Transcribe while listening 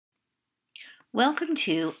Welcome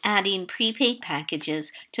to adding prepaid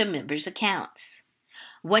packages to members' accounts.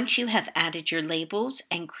 Once you have added your labels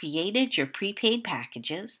and created your prepaid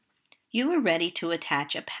packages, you are ready to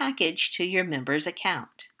attach a package to your member's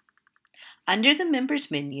account. Under the Members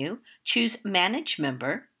menu, choose Manage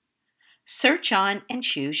Member, search on and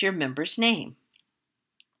choose your member's name.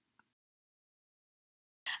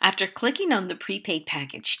 After clicking on the Prepaid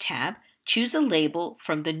Package tab, choose a label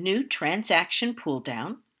from the New Transaction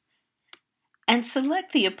pull-down and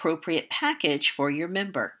select the appropriate package for your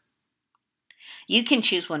member. You can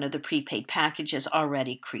choose one of the prepaid packages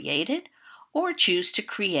already created or choose to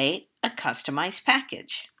create a customized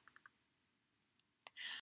package.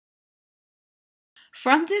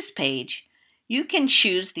 From this page, you can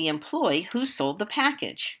choose the employee who sold the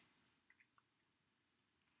package.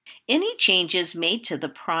 Any changes made to the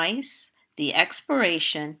price, the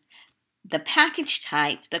expiration, the package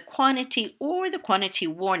type, the quantity, or the quantity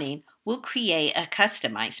warning will create a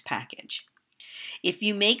customized package. If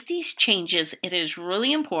you make these changes, it is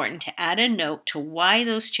really important to add a note to why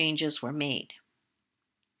those changes were made.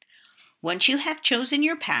 Once you have chosen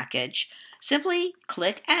your package, simply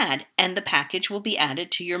click Add and the package will be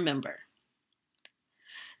added to your member.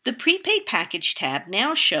 The Prepaid Package tab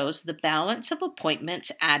now shows the balance of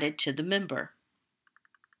appointments added to the member.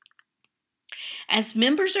 As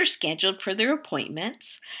members are scheduled for their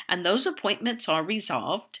appointments and those appointments are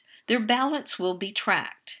resolved, their balance will be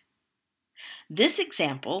tracked. This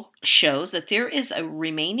example shows that there is a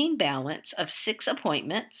remaining balance of 6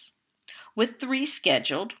 appointments with 3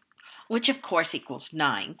 scheduled, which of course equals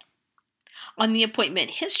 9. On the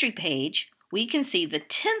appointment history page, we can see the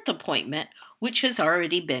 10th appointment, which has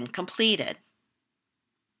already been completed.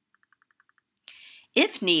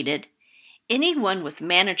 If needed, anyone with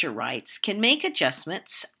manager rights can make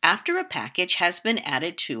adjustments after a package has been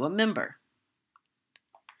added to a member.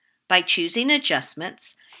 By choosing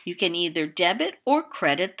Adjustments, you can either debit or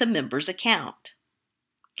credit the member's account.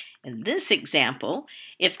 In this example,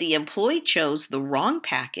 if the employee chose the wrong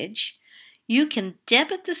package, you can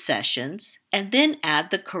debit the sessions and then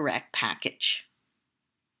add the correct package.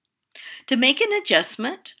 To make an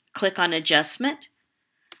adjustment, click on Adjustment,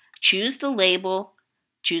 choose the label,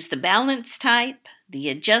 choose the balance type, the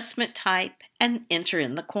adjustment type, and enter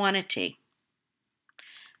in the quantity.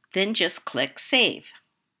 Then just click Save.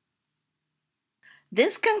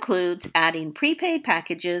 This concludes adding prepaid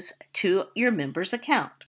packages to your member's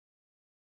account.